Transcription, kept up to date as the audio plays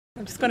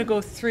I'm just going to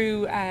go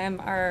through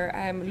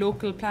our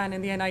local plan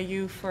in the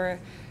NIU for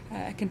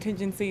a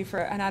contingency for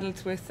an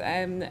adult with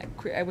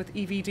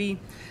EVD.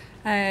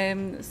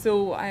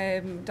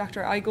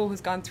 Dr. Igo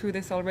has gone through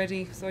this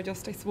already, so I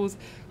suppose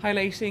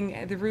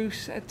highlighting the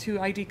route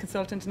to ID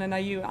consultant in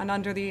NIU, and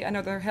under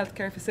another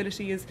healthcare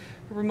facility is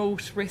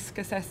remote risk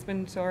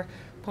assessment or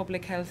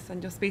public health,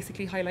 and just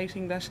basically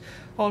highlighting that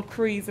all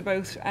queries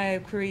about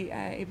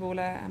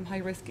Ebola,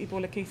 high-risk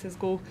Ebola cases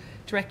go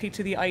directly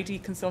to the ID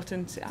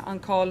consultant on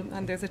call,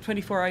 and there's a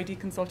 24 ID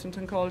consultant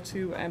on call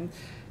to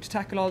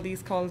tackle all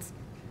these calls.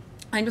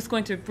 I'm just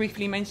going to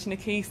briefly mention a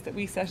case that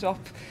we set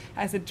up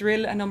as a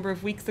drill a number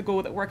of weeks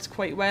ago that worked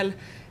quite well.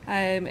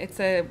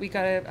 We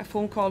got a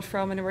phone call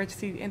from the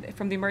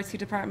emergency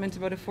department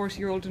about a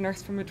 40-year-old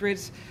nurse from Madrid.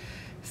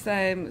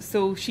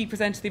 So she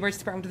presented to the emergency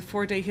department with a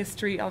 4-day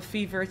history of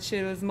fever,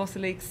 chills,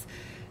 muscle aches,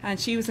 and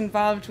she was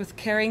involved with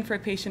caring for a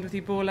patient with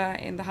Ebola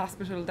in the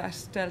hospital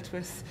that dealt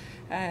with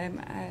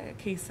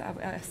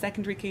a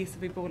secondary case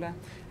of Ebola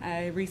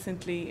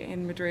recently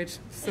in Madrid.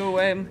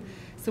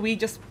 So we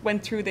just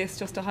went through this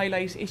just to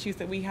highlight issues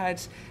that we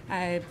had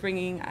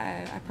bringing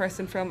a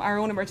person from our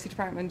own emergency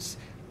department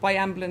by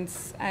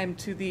ambulance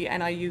to the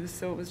NIU.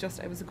 So it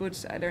was a good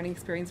learning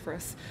experience for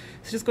us.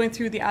 So just going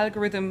through the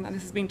algorithm, and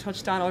this has been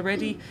touched on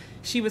already.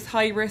 She was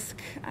high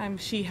risk.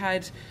 She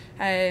had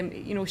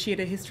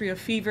a history of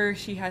fever.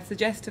 She had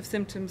suggestive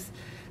symptoms.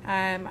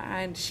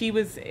 And she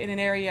was in an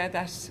area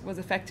that was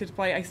affected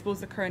by, I suppose,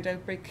 the current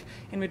outbreak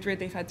in Madrid.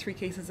 They've had 3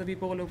 cases of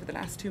Ebola over the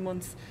last 2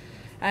 months.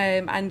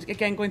 And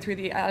again, going through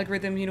the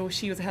algorithm,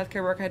 she was a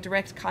healthcare worker, had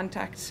direct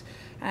contact,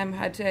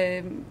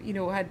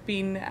 had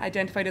been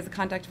identified as a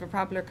contact of a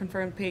probable or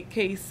confirmed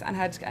case, and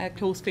had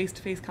close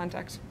face-to-face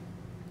contact.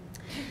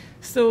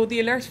 So the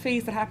alert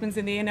phase that happens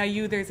in the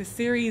NIU, there's a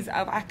series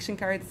of action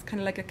cards,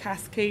 kind of like a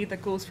cascade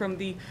that goes from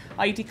the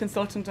ID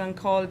consultant on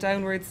call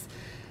downwards.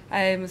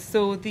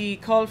 So the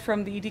call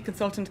from the ED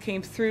consultant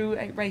came through.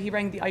 He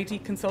rang the ID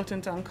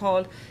consultant on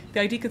call. The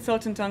ID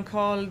consultant on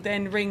call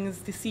then rings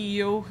the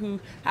CEO, who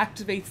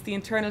activates the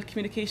internal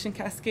communication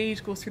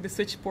cascade, goes through the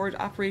switchboard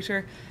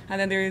operator,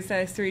 and then there is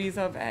a series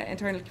of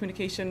internal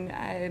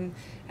communication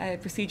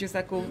procedures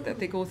that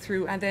they go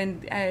through, and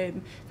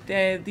then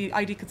the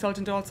ID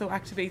consultant also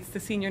activates the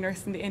senior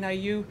nurse in the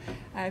NIU.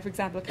 For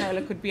example,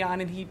 Carla could be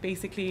on, and he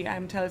basically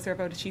tells her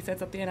about it. She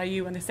sets up the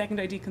NIU, and the second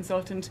ID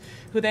consultant,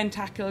 who then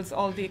tackles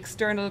all the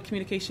external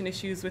communication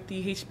issues with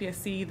the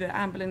HPSC, the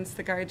ambulance,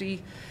 the Gardaí,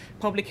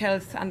 public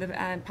health, and the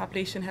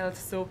population health.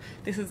 So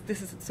this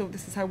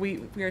is how we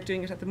are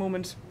doing it at the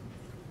moment.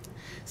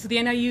 So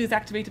the NIU is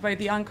activated by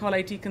the on-call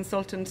ID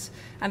consultant,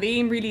 and the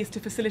aim really is to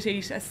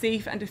facilitate a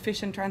safe and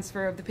efficient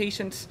transfer of the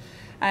patient.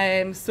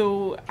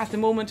 So at the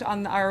moment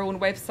on our own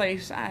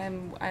website,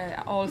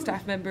 all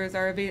staff members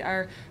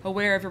are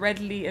aware of a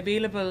readily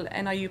available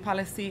NIU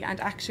policy and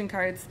action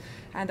cards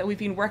that we've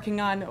been working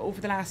on over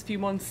the last few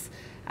months.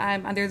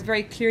 And there's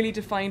very clearly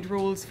defined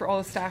roles for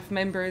all staff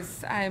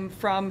members,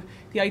 from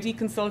the ID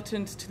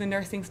consultant to the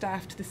nursing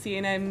staff to the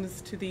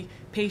CNMs to the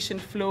patient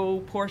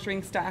flow,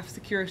 portering staff,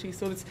 security.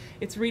 So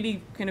it's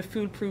really kind of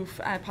foolproof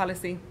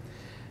policy.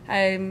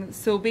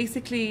 So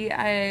basically,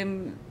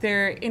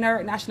 they're in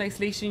our national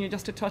isolation unit.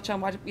 Just to touch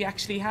on what we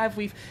actually have,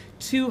 we've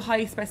 2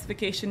 high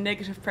specification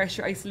negative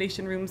pressure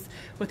isolation rooms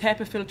with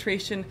HEPA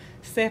filtration,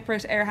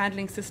 separate air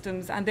handling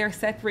systems, and they're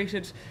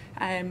separated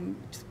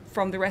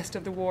from the rest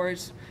of the ward.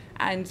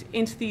 And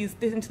into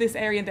this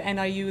area in the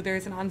NIU,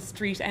 there's an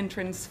on-street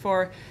entrance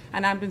for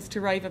an ambulance to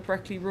arrive at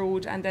Berkeley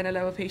Road and then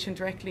allow a patient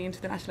directly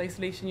into the national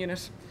isolation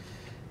unit.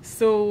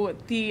 So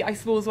I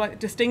suppose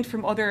distinct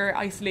from other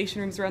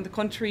isolation rooms around the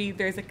country,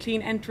 there's a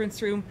clean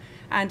entrance room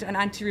and an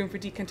ante-room for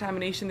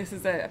decontamination. This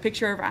is a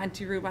picture of our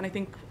ante-room, and I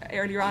think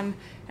earlier on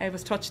it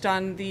was touched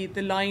on the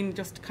line,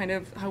 just kind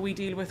of how we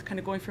deal with kind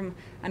of going from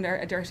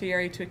a dirty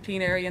area to a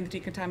clean area in the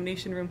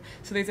decontamination room.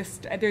 So there's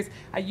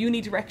a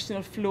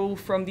unidirectional flow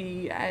from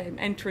the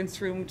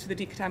entrance room to the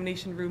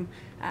decontamination room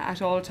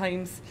at all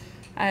times.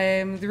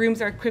 The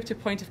rooms are equipped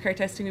with point of care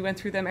testing. We went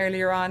through them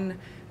earlier on.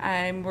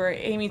 We're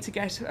aiming to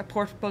get a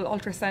portable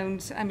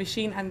ultrasound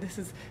machine, and this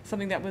is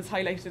something that was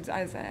highlighted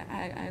as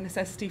a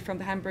necessity from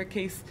the Hamburg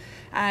case.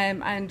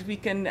 And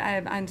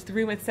the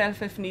room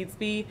itself, if needs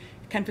be,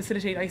 can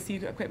facilitate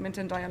ICU equipment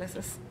and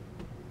dialysis.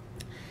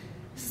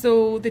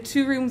 So the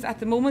 2 rooms at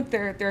the moment,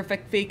 they're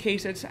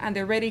vacated and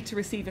they're ready to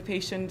receive a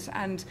patient,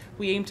 and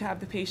we aim to have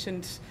the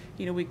patient,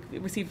 we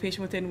receive a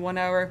patient within 1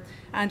 hour,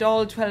 and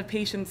all 12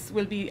 patients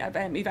will be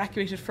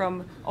evacuated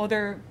from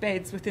other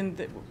beds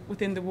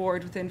within the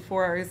ward within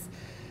 4 hours.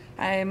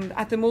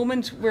 At the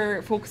moment,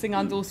 we're focusing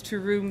on those 2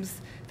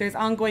 rooms. There's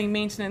ongoing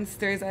maintenance.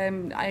 There's,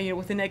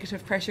 with the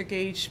negative pressure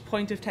gauge,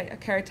 point of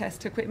care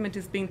test equipment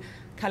is being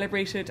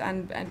calibrated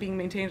and being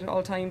maintained at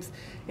all times.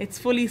 It's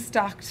fully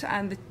stocked,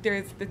 and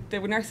the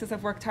nurses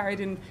have worked hard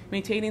in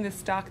maintaining the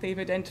stock. They've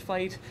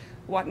identified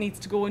what needs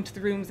to go into the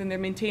rooms, and they're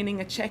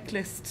maintaining a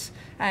checklist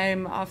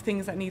of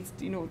things that needs,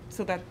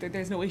 so that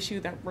there's no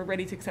issue, that we're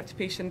ready to accept a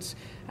patient,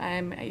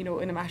 in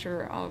a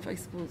matter of, I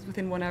suppose,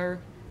 within 1 hour.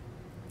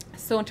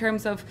 So in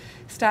terms of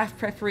staff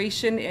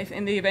preparation, if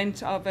in the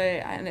event of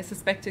a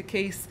suspected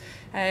case,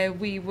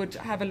 we would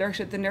have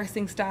alerted the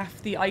nursing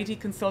staff, the ID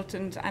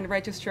consultant and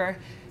registrar,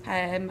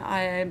 and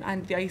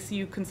the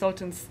ICU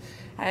consultants.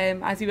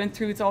 As we went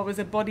through, it's always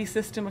a buddy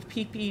system of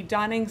PPE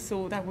donning,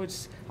 so that would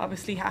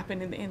obviously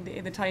happen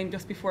in the time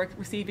just before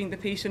receiving the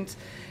patient.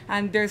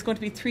 And there's going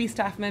to be 3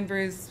 staff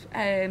members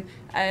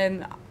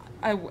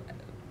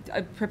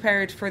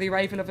prepared for the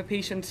arrival of a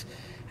patient.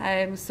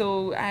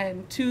 So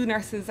 2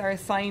 nurses are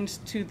assigned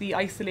to the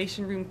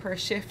isolation room per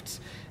shift,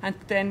 and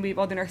then we have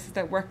other nurses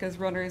that work as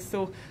runners.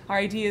 So our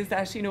idea is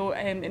that, you know,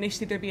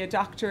 initially there'd be a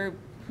doctor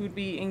who'd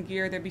be in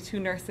gear, there'd be 2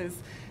 nurses,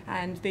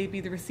 and they'd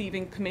be the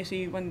receiving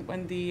committee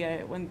when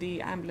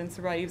the ambulance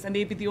arrives, and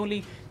they'd be the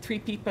only 3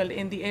 people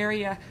in the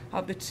area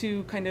of the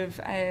 2 kind of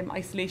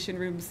isolation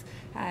rooms.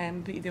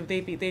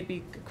 They'd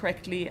be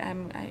correctly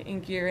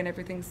in gear and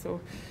everything. So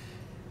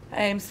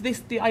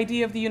the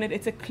idea of the unit,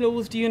 it's a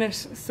closed unit,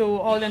 so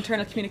all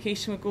internal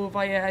communication would go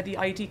via the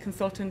ID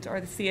consultant or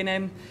the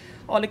CNM.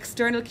 All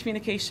external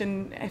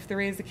communication, if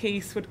there is a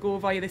case, would go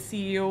via the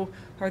CEO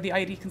or the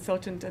ID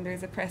consultant, and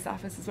there's a press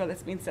office as well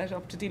that's been set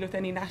up to deal with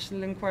any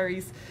national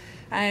inquiries.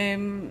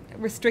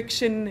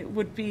 Restriction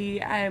would be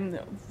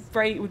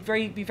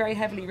very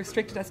heavily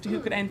restricted as to who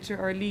could enter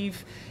or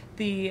leave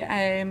the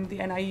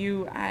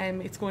NIU.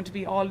 It's going to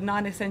be all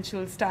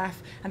non-essential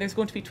staff, and there's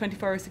going to be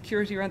 24-hour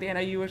security around the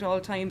NIU at all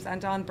times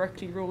and on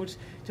Berkeley Road,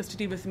 just to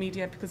deal with the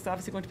media, because it's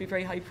obviously going to be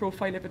very high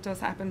profile if it does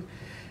happen.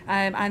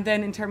 And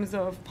then in terms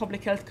of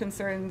public health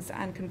concerns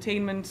and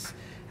containment,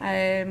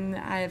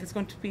 there's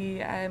going to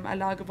be a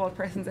log of all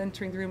persons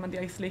entering the room on the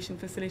isolation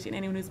facility and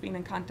anyone who's been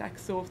in contact.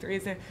 So if there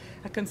is a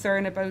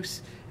concern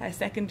about a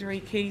secondary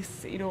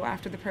case, you know,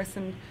 after the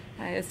person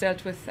is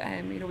dealt with,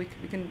 you know, we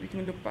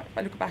can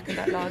look back in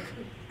that log.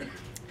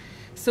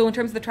 So in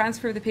terms of the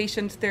transfer of the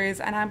patient, there is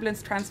an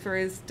ambulance transfer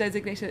is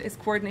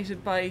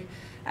coordinated by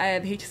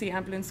the HC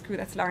ambulance crew,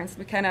 that's Lawrence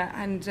McKenna,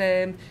 and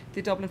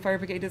the Dublin Fire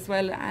Brigade as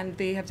well, and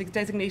they have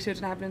designated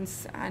an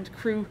ambulance and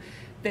crew.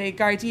 The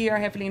Gardaí are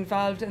heavily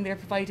involved, and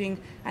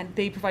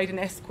they provide an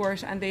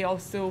escort, and they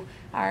also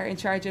are in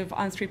charge of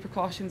on-street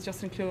precautions,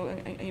 just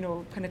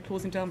kind of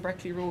closing down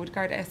Berkeley Road,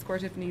 Garda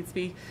escort if needs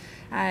be.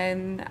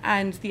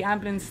 And the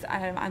ambulance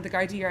and the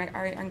Gardaí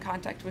are in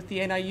contact with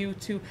the NIU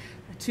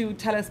to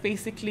tell us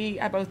basically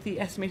about the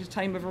estimated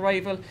time of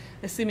arrival,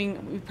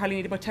 assuming we probably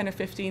need about 10 or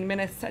 15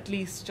 minutes at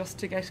least just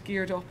to get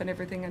geared up and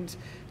everything, and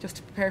just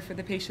to prepare for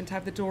the patient, to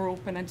have the door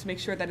open and to make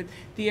sure that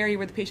the area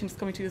where the patient is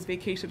coming to is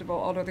vacated of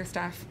all other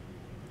staff.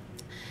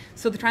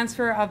 So the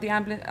transfer of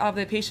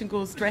the patient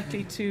goes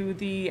directly to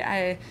the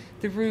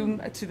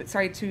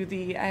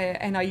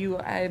NIU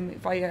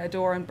via a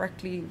door on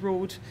Berkeley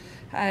Road,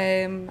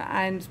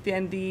 and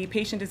then the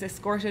patient is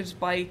escorted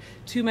by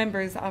 2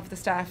 members of the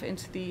staff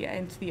into the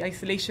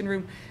isolation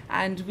room,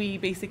 and we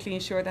basically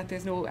ensure that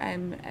there's no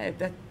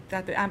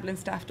that the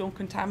ambulance staff don't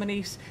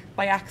contaminate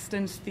by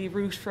accident the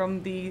route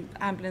from the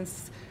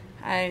ambulance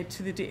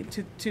to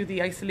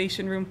the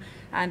isolation room,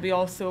 and we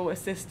also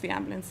assist the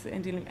ambulance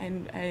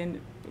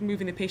in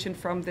moving the patient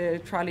from the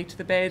trolley to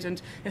the bed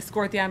and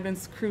escort the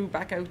ambulance crew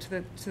back out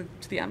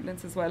to the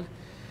ambulance as well.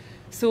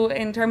 So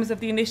in terms of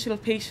the initial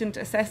patient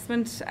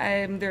assessment,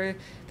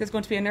 there's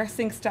going to be a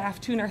nursing staff,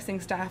 2 nursing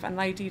staff and an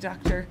ID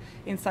doctor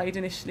inside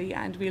initially,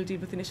 and we'll deal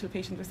with initial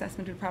patient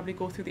assessment. We'll probably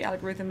go through the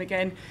algorithm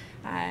again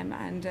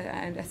and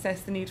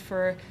assess the need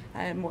for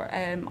more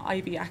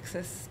IV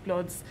access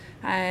bloods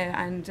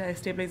and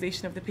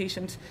stabilisation of the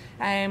patient.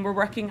 We're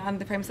working on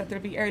the premise that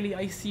there'll be early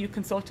ICU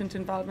consultant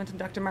involvement, and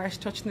Dr. Marsh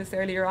touched on this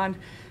earlier on,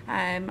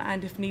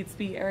 and if needs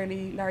be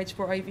early large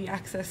bore IV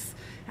access,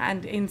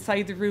 and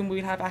inside the room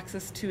we'll have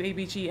access to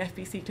ABG,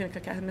 FBC,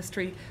 clinical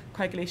chemistry,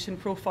 coagulation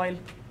profile.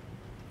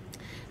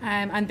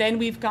 And then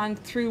we've gone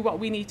through what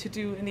we need to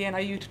do in the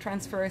NIU to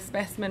transfer a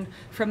specimen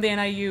from the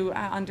NIU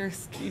under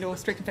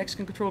strict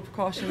infection control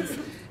precautions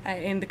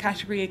in the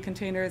category A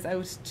containers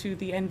out to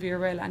the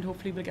NVRL, and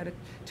hopefully we'll get a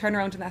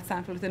turnaround in that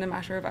sample within a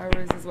matter of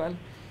hours as well.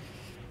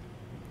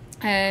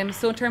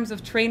 So in terms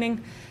of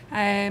training,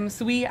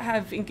 so we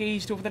have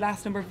engaged over the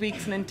last number of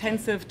weeks in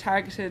intensive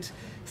targeted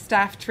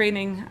staff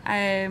training.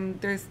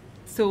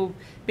 So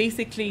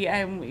basically,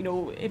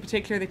 in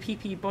particular, the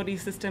PPE buddy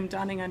system,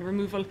 donning and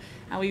removal,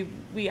 and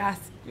we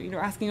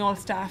asking all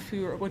staff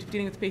who are going to be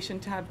dealing with the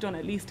patient to have done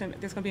at least,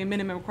 there's going to be a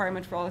minimum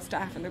requirement for all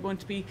staff, and they're going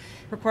to be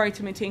required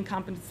to maintain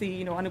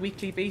competency, on a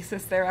weekly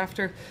basis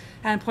thereafter.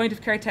 And point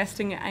of care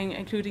testing,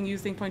 including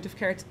using point of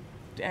care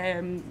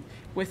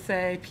with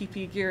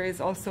PPE gear, is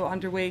also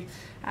underway,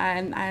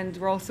 and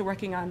we're also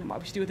working on what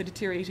we should do with a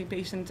deteriorating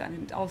patient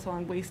and also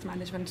on waste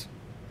management.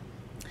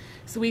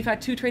 So we've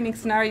had 2 training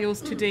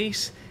scenarios to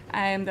date.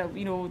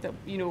 that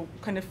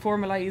kind of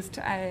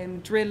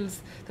formalised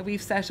drills that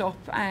we've set up.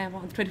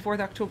 On the 24th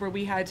of October,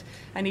 we had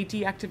an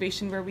ED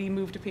activation where we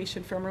moved a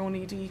patient from our own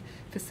ED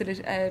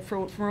facility,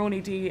 from our own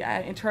ED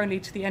internally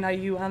to the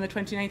NIU. And on the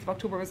 29th of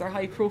October was our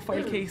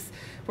high-profile case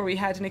where we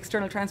had an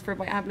external transfer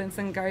by ambulance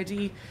and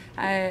Gardaí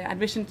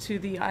admission to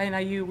the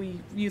NIU. We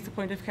used the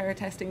point-of-care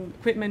testing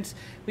equipment.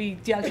 We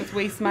dealt with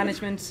waste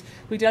management.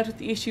 We dealt with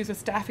the issues of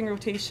staffing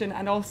rotation,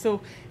 and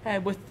also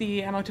with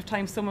the amount of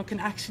time someone can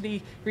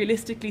actually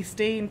realistically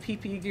stay in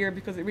PPE gear,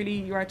 because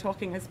you are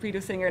talking, as Preet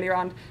was saying earlier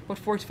on, about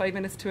 45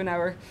 minutes to an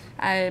hour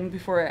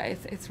before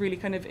it's really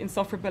kind of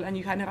insufferable, and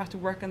you kind of have to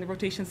work on the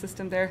rotation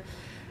system there.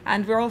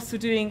 And we're also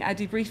doing a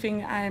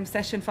debriefing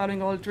session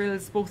following all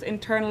drills, both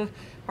internal,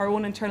 our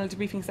own internal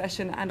debriefing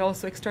session, and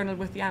also external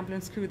with the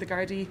ambulance crew, the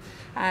Gardaí,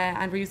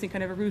 and we're using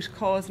kind of a root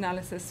cause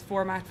analysis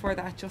format for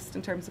that, just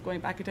in terms of going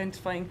back,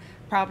 identifying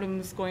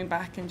problems, going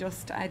back and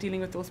just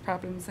dealing with those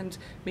problems, and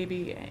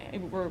maybe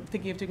we're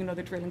thinking of doing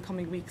another drill in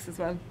coming weeks as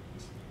well.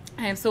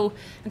 So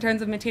in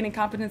terms of maintaining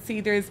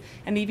competency, there's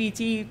an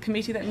EVD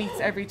committee that meets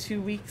every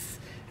 2 weeks.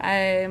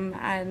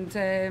 On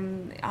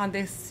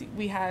this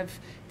we have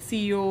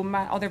CEO,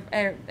 other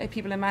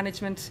people in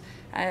management,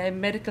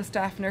 medical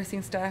staff,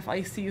 nursing staff,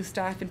 ICU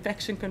staff,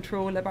 infection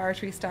control,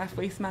 laboratory staff,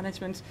 waste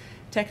management,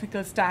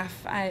 technical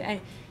staff,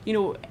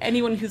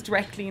 anyone who's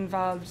directly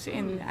involved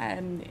in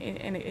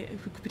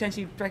who could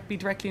potentially be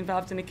directly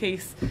involved in a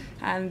case,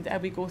 and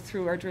we go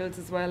through our drills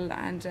as well.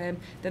 And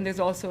then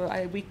there's also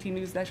a weekly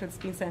newsletter that's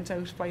been sent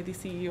out by the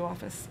CEO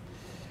office.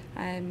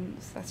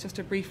 So that's just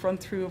a brief run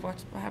through of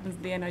what happens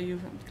in the NIU,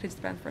 kids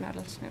band for an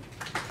adult. Yeah.